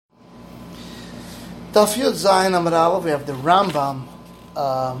Daf Yud Zayin Amud Aleph, we have the Rambam,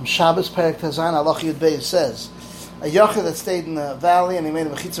 Shabbos Perek Tezayin Halach Yud Beis says, a yachid that stayed in the valley and he made a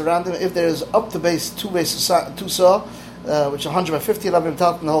mechitza around him, if there is up to base, two saw, which 100 by 50, I'll be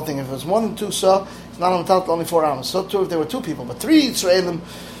entitled in the whole thing. If it was more than 2 saw, it's not entitled only 4 hours. So too if there were 2 people, but 3 Yisraelim,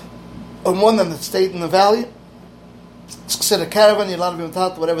 or one of them that stayed in the valley, it's considered a caravan, you're allowed to be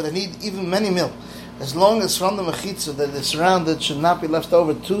entitled to whatever they need, even many mil. As long as from the mechitza that is surrounded should not be left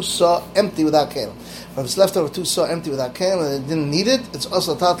over 2 saw empty without kelim. But if it's left over 2 saw empty without kelim and they didn't need it, it's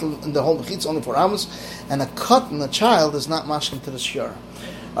also entitled in the whole mechitza only 4 amos, and a cut in the child is not mashkim to the shiur.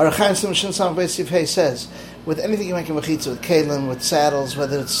 Arachaim Sim Shin Sam Beis Hay says, with anything you make a mechitza, with kelim, with saddles,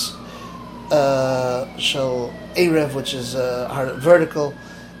 whether it's shel erev, which is vertical,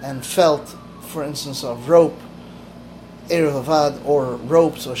 and felt, for instance, of rope, erev avad, or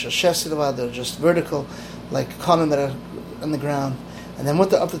ropes, or sheshesi avad, they're just vertical, like konim that are on the ground, and then with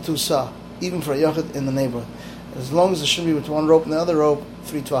the up to 2 saw, even for a yachid in the neighborhood. As long as it should be with one rope and the other rope,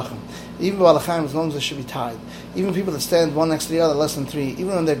 3 tvachim. Even balachayim, as long as they should be tied. Even people that stand one next to the other, less than 3,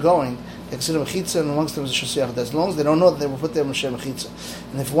 even when they're going, they consider mechitza, and amongst them is a shasiyach. As long as they don't know that they will put their mechitza.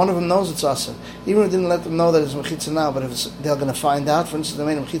 And if one of them knows it's asa, even if they didn't let them know that it's mechitza now, but if they're going to find out, for instance, they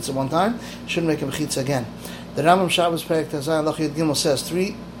made a mechitza one time, shouldn't make a mechitza again. The Rambam Shabbos Perek Tezayin Halach Yud Gimel says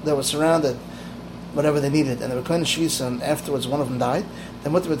 3 that were surrounded, whatever they needed, and they were kind of shvisa, and afterwards one of them died,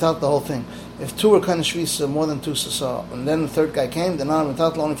 then what without the whole thing. If 2 were kind of shvisa, more than 2 saw, and then the third guy came, then not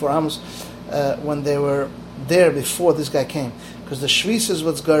without only 4 amos when they were there before this guy came, because the shvisa is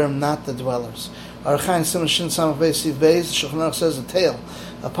what's garim, not the dwellers. Arachaim Simon Shin Samach Beis Siv Beis, Shulchan Aruch says a tail,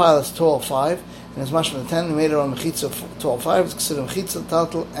 a pile is 12.5, and as much as the 10, we made it on mechitza 12.5. It's considered mechitza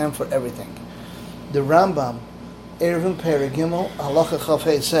total and for everything. The Rambam Erevin Perek Gimel Halacha Chaf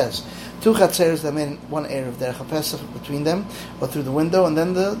Hey says 2 chatzeres that made one erev there Pesach between them, or through the window, and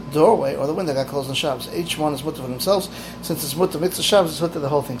then the doorway or the window got closed on Shabbos. Each one is mutter for themselves. Since it's mutter mitzvah Shabbos, it's mutter the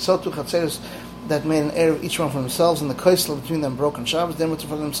whole thing. So 2 chatzeres that made an erev each one for themselves, and the kaisel between them broke on Shabbos. Then mutter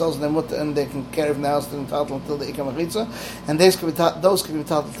for themselves, and then mutter, and they can carry from the house to the tatel until the ikam mechitza, and those can be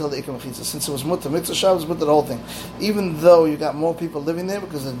tatel until the ikam mechitza. Since it was mutter mitzvah Shabbos, mutter the whole thing. Even though you got more people living there,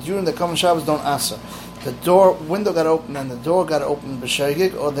 because during the common Shabbos don't asa. The window got open, and the door got open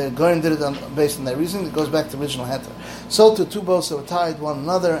b'shegig, or the goyim did it based on their reasoning. It goes back to original heter. So to 2 boats that were tied one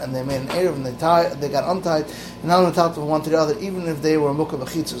another, and they made an erev, and they got untied, and not only tied from one to the other, even if they were mukah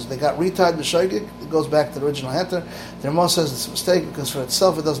b'chitzos, they got retied b'shegig. It goes back to the original heter. The Ramah says it's a mistake because for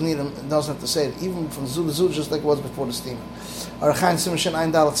itself it doesn't have to say it, even from zu to zu, just like it was before the steamer. Arachaim Simon Shin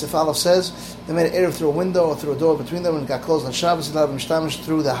Ein Dalet Sif Aleph says they made an erev through a window or through a door between them, and it got closed on Shabbos. It allowed them mishtamish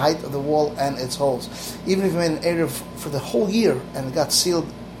through the height of the wall and its holes. Even if you made an erev for the whole year and it got sealed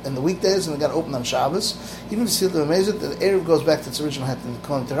in the weekdays and it got opened on Shabbos, even if it's sealed in the Mezit, the erev goes back to its original height. And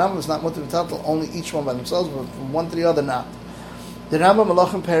according to Rambam, it's not mutter v'tatel, only each one by themselves, but from one to the other not. The Rambam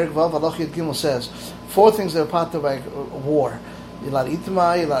Malachim Perek Vav Halach Yud Gimel says 4 things that are part of like war. You're allowed to eat the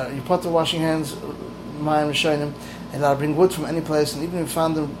mayim, you're part of washing hands, mayim rishonim, and allowed to bring wood from any place, and even if you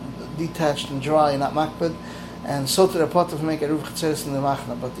found them detached and dry, you're not makbid. And so to the potter to make a eruv chetzeres in the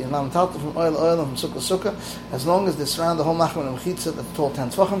machna, but you're not entitled from oil, and from sukkah, as long as they surround the whole machna and the mechitza that's tall 10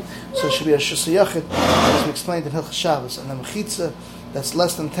 tvachim, so it should be a shusayachit, as we explained in Hilchos Shabbos, and the mechitza that's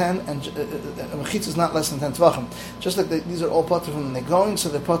less than 10, and mechitza is not less than 10 tvachim. Just like these are all potter from when they're going, so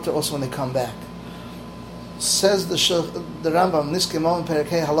they're potter also when they come back. Says the Rambam, Niske Moen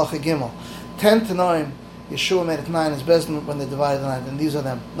Perekei Halacha Gimel, 10 to 9, Yeshua made it 9 as Bezdin when they divided the land, and these are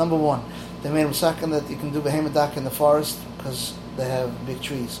them. Number 1, they made a masakan that you can do behemoth dak in the forest because they have big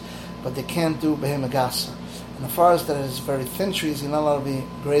trees, but they can't do behemoth gasa. In the forest that is very thin trees, you're not allowed to be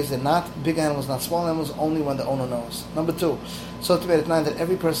grazed. They're not big animals, not small animals, only when the owner knows. Number 2, so to made it 9 that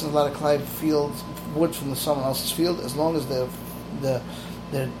every person is allowed to climb fields, wood from someone else's field, as long as they're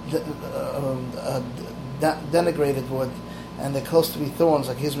denigrated wood, and they're close to be thorns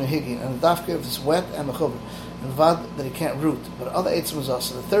like his mehigi, and the dafka if it's wet and mechuber, and vad that he can't root. But other eitzim is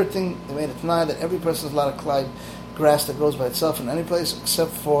also. The 3rd thing, they made it tonight that every person is allowed to climb grass that grows by itself in any place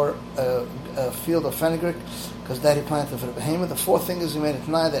except for a field of fenugreek, because that he planted for the behemoth. The 4th thing is he made it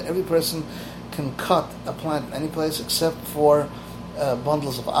tonight that every person can cut a plant in any place except for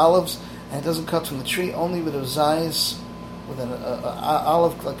bundles of olives, and it doesn't cut from the tree, only with a zayis, with an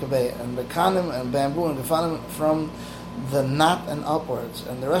olive like a bay, and bekanim and bamboo and gefanim from the knot and upwards,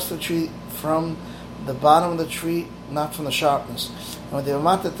 and the rest of the tree from the bottom of the tree, not from the sharpness. And when they were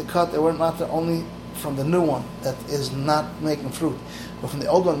matter to cut, they weren't matter only from the new one that is not making fruit, but from the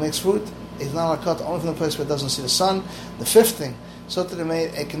old one that makes fruit, it's not allowed to cut only from the place where it doesn't see the sun. The 5th thing, so that they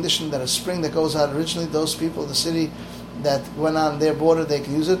made a condition that a spring that goes out originally, those people in the city that went on their border, they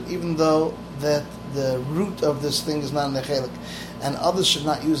can use it, even though that the root of this thing is not in their chelik, and others should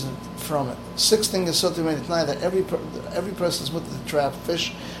not use it from it. Sixth thing is Soter made it tonight that every person is mutter to trap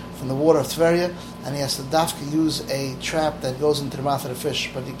fish from the water of Tveria, and he has to dafka use a trap that goes into the mouth of the fish,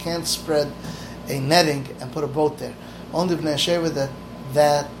 but you can't spread a netting and put a boat there. Only Bnei Sheva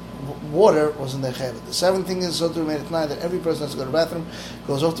that water was in their chelik. The seventh thing is Soter made it tonight that every person has to go to the bathroom,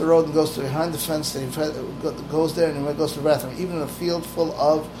 goes off the road and goes to behind the fence, that he goes there and he goes to the bathroom, even in a field full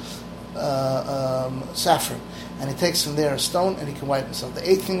of saffron, and he takes from there a stone and he can wipe himself. The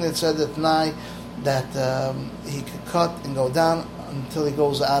eighth thing that said that Tanai that he could cut and go down until he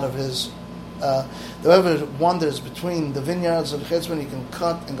goes out of his whoever wanders between the vineyards of the Chetzman, he can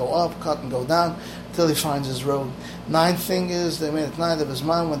cut and go up, cut and go down until he finds his road. Ninth thing is they made it tonight of his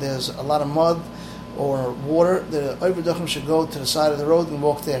mind when there's a lot of mud or water, the Oiberdachim should go to the side of the road and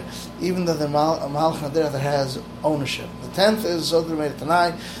walk there, even though the Mahalach Nader that has ownership. The 10th is Zodr made it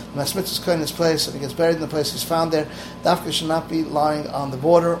tonight. Masmitz is in his place, and he gets buried in the place he's found there. Dafka should not be lying on the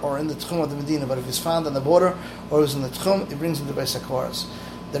border or in the Tchum of the Medina, but if he's found on the border or he's in the Tchum, he brings him to Beis HaKvaros.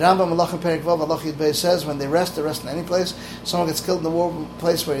 The Rambam Malachim Perik Vav Allah Yud Beis says when they rest in any place. Someone gets killed in the war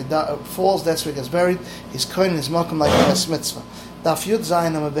place where he falls, that's where he gets buried. He's kohen his makom like a Ches Mitzvah. Daf Yud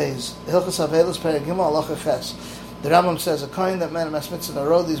Zayin Amabeis. Hilchos Avelus Perik Gimel Allah Ches. The Rambam says a kohen that man a Ches Mitzvah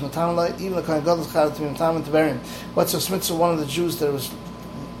road these matamlai, even a kohen gadol chayav to be matam to bury him. What's a Mitzvah? One of the Jews that was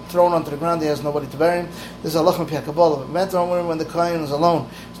thrown onto the ground, he has nobody to bury him. This is Allah Kabbalah. When the kohen is alone,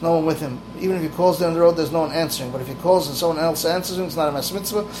 there's no one with him. Even if he calls down the road, there's no one answering. But if he calls and someone else answers him, it's not a Mas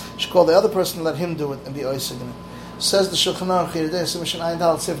Mitzvah. You should call the other person and let him do it and be oisig in it. Says the Shulchan Aruch Yirdei Simishin Ayin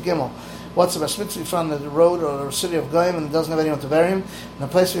Dal Sif Gimel. What's a Mas Mitzvah? You found the road or the city of Goyim and he doesn't have anyone to bury him. In a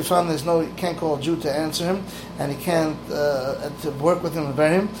place we found you can't call a Jew to answer him and he can't to work with him and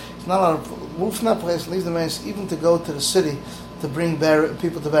bury him. It's not allowed to move from that place, leave the mace, even to go to the city to bring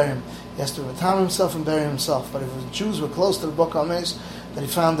people to bury him. He has to retam himself and bury himself. But if the Jews were close to the Bokal mace, that he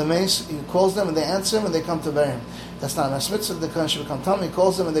found the mace, he calls them and they answer him and they come to bury him. That's not a Mas Mitzvah. The Kohen should become Tam. He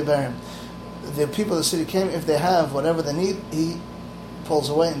calls them and they bury him. The people of the city came. If they have whatever they need, he pulls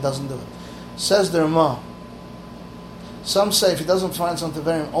away and doesn't do it. Says the Ramah. Some say if he doesn't find something to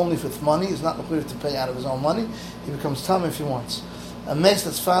bury him only with money, he's not required to pay out of his own money. He becomes Tam if he wants. A mace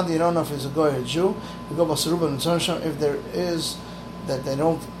that's found, you don't know if he's a Goy or a Jew. You go Basaruba and Tzonsham. If there is, that they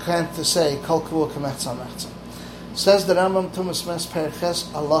can't say Kol Kua Kametzah Mechtzah. Says the Rambam Tumas Mes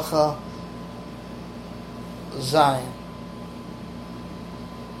Perches Alacha Zayin.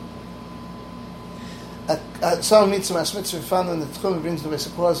 Someone meets him as mitzvah, he found him in the Tchum, he brings him to the Beis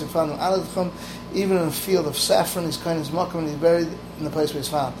HaKvaros, he found him out of the Tchum, even in a field of saffron, he's kind of his makom, and he's buried in the place where he's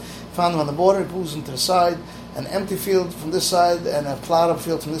found. Found him on the border, he moves him to the side, an empty field from this side, and a plowed up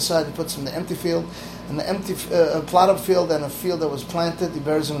field from this side, he puts him in the empty field, and the empty plowed up field and a field that was planted, he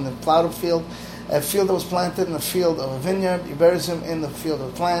buries him in the plowed up field. A field that was planted in a field of a vineyard, he buries him in the field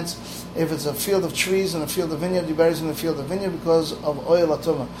of plants. If it's a field of trees and a field of vineyard, he buries him in the field of vineyard because of oil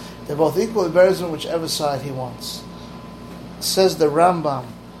atuma. They're both equal, he buries him whichever side he wants. Says the Rambam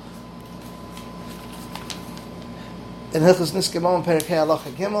in Hilchos Niskemon Perek Hei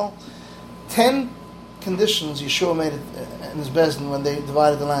Halacha Gimel, 10 conditions Yeshua made it in his Bezdin when they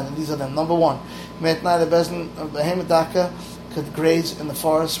divided the land, and these are them. Number 1, he made neither Bezdin of Behemoth Daka could graze in the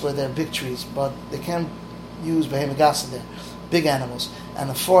forest where there are big trees, but they can't use Behemoth Gasa there, big animals. And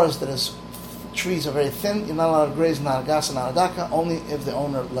a forest that is trees are very thin, you're not allowed to graze Gasa, Daka, only if the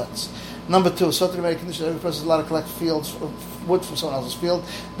owner lets. Number 2, Soter made a condition every person is allowed to collect wood from someone else's field.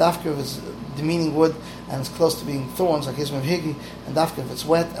 Dafka if it's demeaning wood and it's close to being thorns, like Hizm of Higi, and Dafka if it's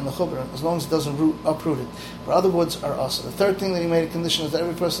wet and the Chubra, as long as it doesn't uproot it. But other woods are also. The third thing that he made a condition is that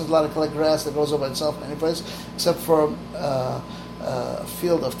every person is allowed to collect grass that grows up by itself in any place, except for a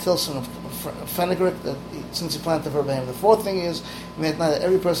field of Tilson of fenugreek that since he planted for Behem. The fourth thing is he made that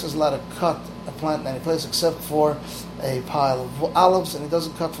every person is allowed to cut a plant in any place except for a pile of olives, and he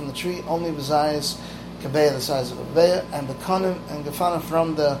doesn't cut from the tree, only besides kabeya the size of a kabeya, and the kanim and gefana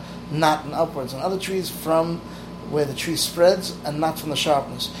from the knot and upwards, and other trees from where the tree spreads and not from the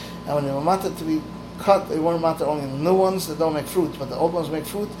sharpness. And when they were wanted to be cut, they weren't wanted only the new ones that don't make fruit, but the old ones make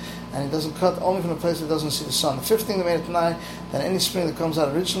fruit, and he doesn't cut only from the place that doesn't see the sun. The fifth thing that made it tonight, that any spring that comes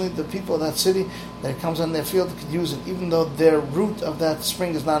out originally, the people of that city, that it comes out in their field, could use it, even though their root of that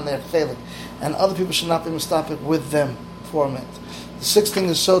spring is not in their chelik. And other people should not be mistapik with them for it. The sixth thing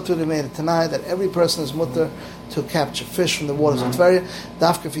is so too they made it tonight, that every person is mutter to capture fish from the waters of Tveria,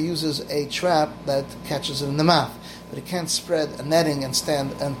 dafka if he uses a trap that catches it in the mouth. but he can't spread a netting and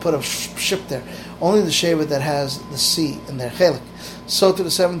stand and put a ship there. Only the Shevet that has the sea in their chelik. So to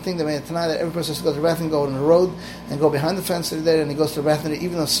the seventh thing, they made it tonight that every person has to go to the bathroom, go on the road, and go behind the fence there, and he goes to the bathroom,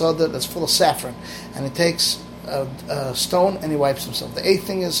 even a soda that's full of saffron, and he takes a stone and he wipes himself. The eighth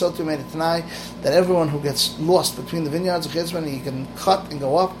thing is so to made it tonight that everyone who gets lost between the vineyards of Chizman, he can cut and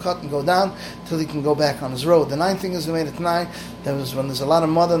go up, cut and go down till he can go back on his road. The ninth thing is they made it tonight that was when there's a lot of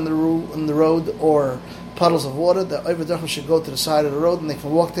mud on the road or puddles of water, the Overdachim should go to the side of the road and they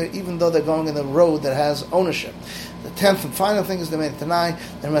can walk there even though they're going in the road that has ownership. The 10th and final thing is they made it tonight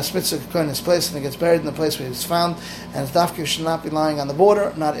that Mas Mitzvah could go in his place and he gets buried in the place where he was found, and his dafka should not be lying on the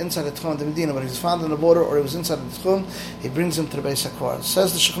border, not inside the Tchum of the Medina, but if he's found on the border or he was inside the Tchum, he brings him to the Beis HaKvar.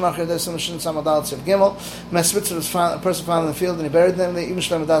 Says the Shulchan Aruch Yedei Simon Samadal Tziv Gimel, Mas Mitzvah was found, a person found in the field and he buried them, they even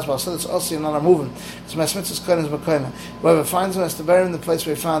Shlem Das Bal, so that's also not a movement, because Mas Mitzvah's Kohen is Mekoyma. Whoever finds him has to bury him in the place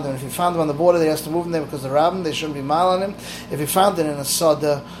where he found him. If he found him on the border, he has to move him there because they're robbing, they shouldn't be mal on him. If he found it in a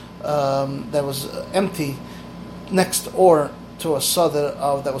soda that was empty, next or to a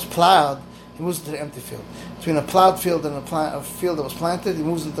soda that was plowed, he moves into the empty field. Between a plowed field and a field that was planted, he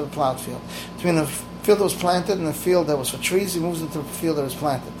moves into the plowed field. Between a field that was planted and a field that was for trees, he moves into the field that was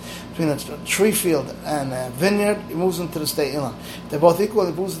planted. Between a tree field and a vineyard, he moves into the state inland. If they're both equal,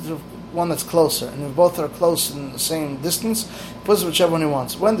 he moves into the one that's closer. And if both are close in the same distance, he puts whichever one he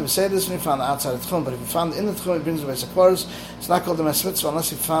wants. When do we say this? When he found outside the Tchum. But if he found in the Tchum, he brings the Beis HaKvar. It's not called the Mas Mitzvah unless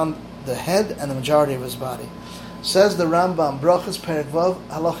he found the head and the majority of his body. Says the Rambam, Brachas Perek Vav,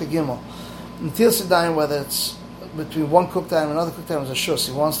 Halacha Gimel. Until Sidayim, whether it's between one cooked item and another cooked item is a shus.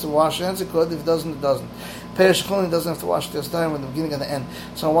 He wants to wash his hands, he could. If he doesn't, he doesn't. Perish Chulin, he doesn't have to wash the Sidayim with the beginning and the end.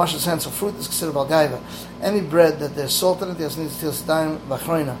 So I'll wash his hands. So fruit is considered Balgaiva. Any bread that there's salt in it, he has to need to till Sidayim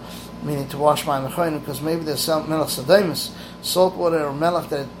Bachroina, meaning to wash my Mechroina, because maybe there's some Melech Sadimus, salt water or Melech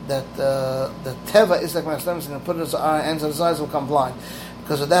that the Teva is like my stomach, and put it in our hands and his eyes will come blind.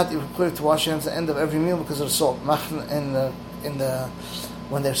 Because of that, you require to wash your hands at the end of every meal because of the salt.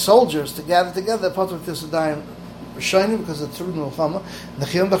 When they're soldiers to gather together, they're part of the Sidayim Rishonim because of the Tzurud Milchama, and the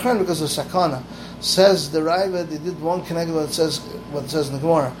Chiyam Bachran because of Sakana. Says the Raiva, they did one connected what it says in the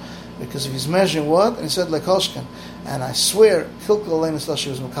Gemara. Because if he's measuring what? And he said Lekolshkan. And I swear, Kilkul Alenis Lashi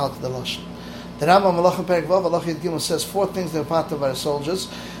was Mekalka the Lashon. The Rambam Malachim Perek Vav, Allah Yid Gimel says 4 things that are part of by the soldiers.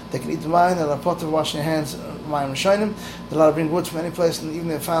 They can eat the wine, they're part of washing their hands, wine Rishonim. They're allowed to bring wood from any place, and even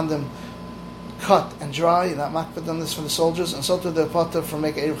if they found them cut and dry, you're not makbid on this for the soldiers, and so too they're part of from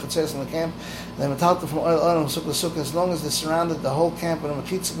making Erev Chatzeres in the camp. They're metalta from oil and sukkah as long as they surrounded the whole camp with a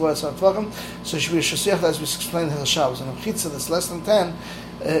mechitza so it should be a shasiach as we explained in the Shabbos. And a mechitza that's less than 10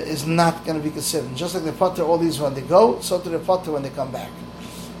 is not going to be considered. And just like they potter all these when they go, so too they potter when they come back.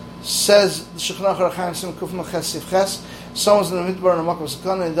 Says the Shulchan Aruch Chaim Sim Kufna Ches Sif Ches. Someone's in the midbar and a makom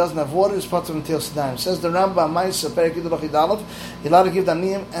sakana and he doesn't have water. He's potter until Sidayim. Says the Rambam Ma'isa Perek Yudalach Yidalav. You're allowed to give the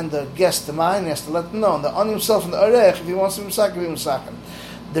aniyim and the guest the mine. He has to let them know. And the on himself and the orech, if he wants to misak, give him misakim.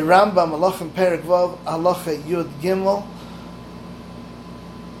 The Rambam Malachim Perek Vav Halacha Yud Gimel.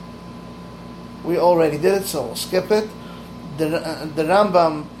 We already did it, so we'll skip it. The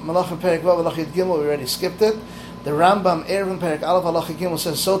Rambam Malachim Perek Vav Halacha Yud Gimel. We already skipped it. The Rambam Erevin Perek Aleph Halacha Gimel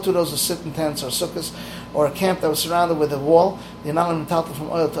says so too those who sit in tents or sukkahs or a camp that was surrounded with a wall, they're not entitled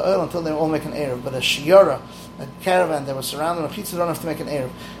from oil to oil until they all make an Erev. But a shiora, a caravan that was surrounded with a pizza, don't have to make an Erev.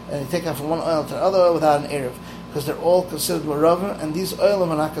 And they take out from one oil to the other oil without an Erev, because they're all considered Waravim, and these oil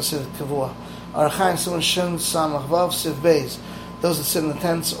are not considered Kavua. Archaim Simon Shin Samach Vav Siv Beis. Those that sit in the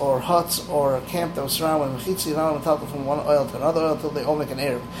tents or huts or a camp that was surrounded with mechitza, you're not entitled from one oil to another oil until they all make an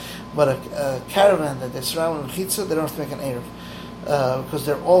Erev. But a caravan that they're surrounded with mechitza, they don't have to make an Erev. Because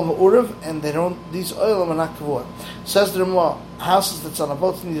they're all ma'urav and they don't. These oil are not kavua. Says the Ramah, houses that's on a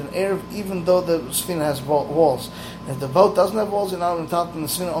boat need an erev, even though the sfina has walls. And if the boat doesn't have walls, you're not entitled in the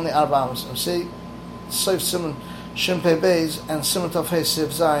sfina only arba amos. And say Seif Simon Shimpei Beis and Simon Tov Hey Siv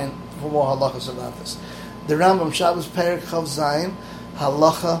Zayin for more halachas about this. The Rambam Shabbos Perek Chav Zayin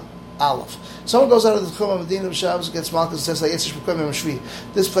Halacha Aleph. Someone goes out of the Tchum of Medina of Shabbos, gets Malchus and says like Yetzish B'Koyim Shvi.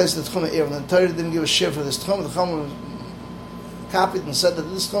 This place is the Tchum of Erev. And the Torah didn't give a shir for this Tchum. The Tchum copied and said that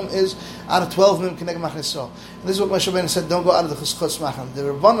this Tchum is out of 12 mim Keneg Machne Yisrael. And this is what Moshe Rabbeinu said, don't go out of the Chutz Machan. The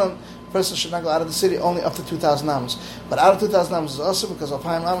Rabbanan, person should not go out of the city only up to 2,000 amos. But out of 2,000 amos is also because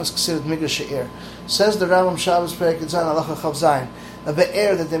Alpayim amos is considered Migrash She'er. Says the Rambam Shabbos Perek Zayin Halacha Chav Zayin, a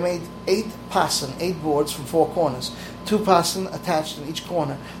be'er that they made 8 pasen, 8 boards from 4 corners. 2 pasen attached in each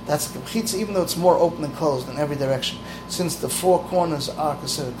corner. That's the mechitza, even though it's more open and closed in every direction. Since the 4 corners are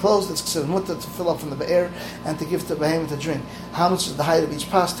considered closed, it's considered mutter to fill up from the be'er and to give to the behemoth to drink. How much is the height of each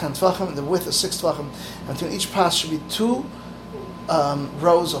pas? 10 tvachim, and the width is 6 tvachim. And between each pas should be 2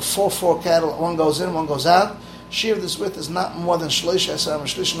 rows of 4 cattle. One goes in, one goes out. Shear of this width is not more than shloisha esar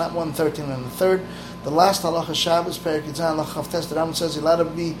shlish, not more than 13 and a third. The last halacha Shabbos, Perek Yitzayin halacha Chavtes, the Rambam says you're allowed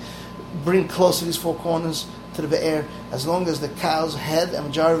to bring close to these four corners to the be'er, as long as the cow's head and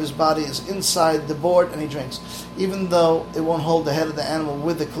majority of his body is inside the board and he drinks. Even though it won't hold the head of the animal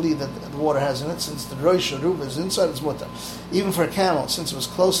with the kli that the water has in it, since the rosh ruba is inside, it's mutter. Even for a camel, since it was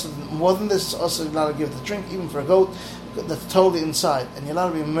close to more than this, it's also allowed to give it the drink. Even for a goat, that's totally inside. And you're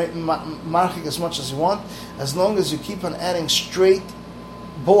allowed to be marking as much as you want, as long as you keep on adding straight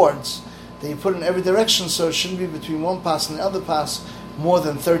boards that you put in every direction, so it shouldn't be between one pass and the other pass more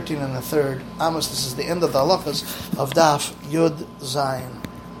than 13 and a third. Amos, this is the end of the halachas of Daf Yud Zayin.